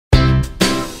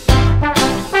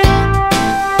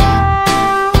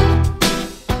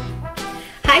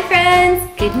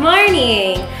Good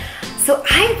morning! So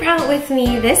I brought with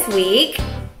me this week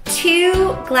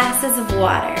 2 glasses of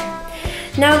water.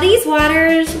 Now these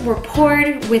waters were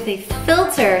poured with a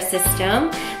filter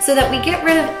system so that we get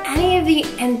rid of any of the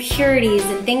impurities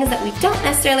and things that we don't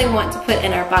necessarily want to put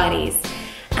in our bodies.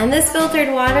 And this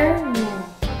filtered water,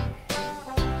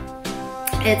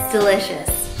 it's delicious.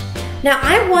 Now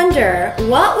I wonder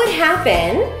what would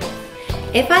happen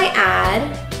if I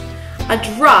add a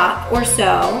drop or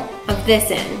so of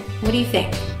this in. What do you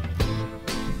think?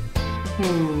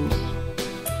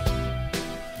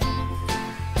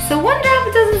 So 1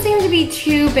 drop doesn't seem to be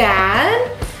too bad.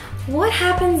 What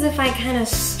happens if I kind of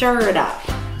stir it up?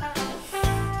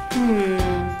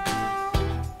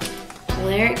 Well,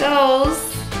 there it goes.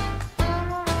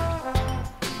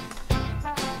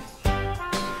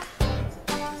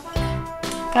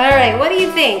 All right, what do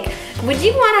you think? Would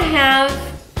you want to have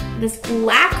this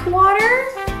black water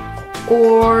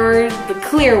or the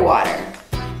clear water?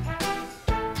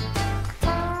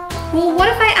 Well, what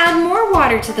if I add more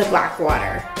water to the black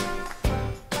water?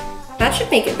 That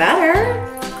should make it better.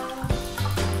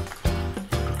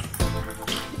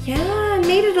 Yeah, it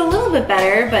made it a little bit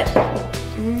better, but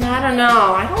I don't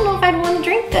know. I don't know if I'd want to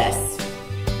drink this.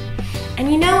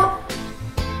 And you know,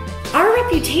 our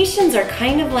reputations are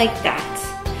kind of like that.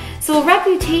 So a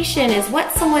reputation is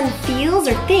what someone feels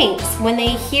or thinks when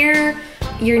they hear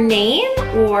your name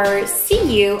or see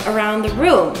you around the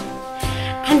room.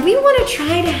 And we want to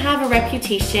try to have a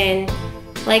reputation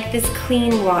like this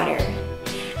clean water.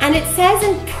 And it says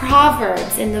in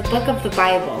Proverbs, in the book of the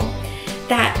Bible,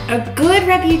 that a good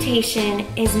reputation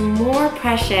is more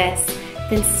precious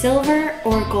than silver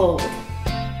or gold.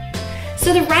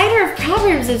 So the writer of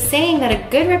Proverbs is saying that a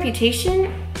good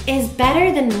reputation is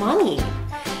better than money.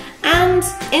 And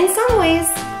in some ways,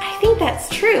 I think that's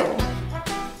true.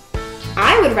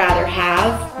 I would rather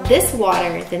have this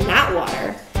water than that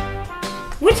water.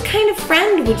 Which kind of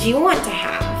friend would you want to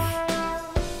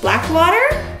have? Black water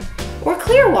or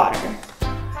clear water?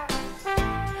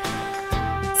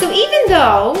 So even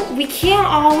though we can't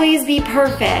always be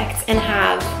perfect and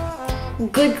have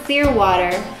good clear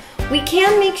water, we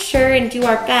can make sure and do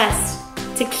our best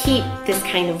to keep this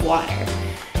kind of water.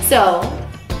 So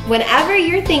whenever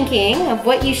you're thinking of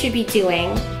what you should be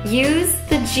doing, use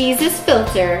the Jesus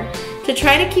filter to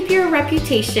try to keep your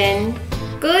reputation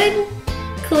good,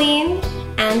 clean,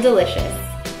 and delicious.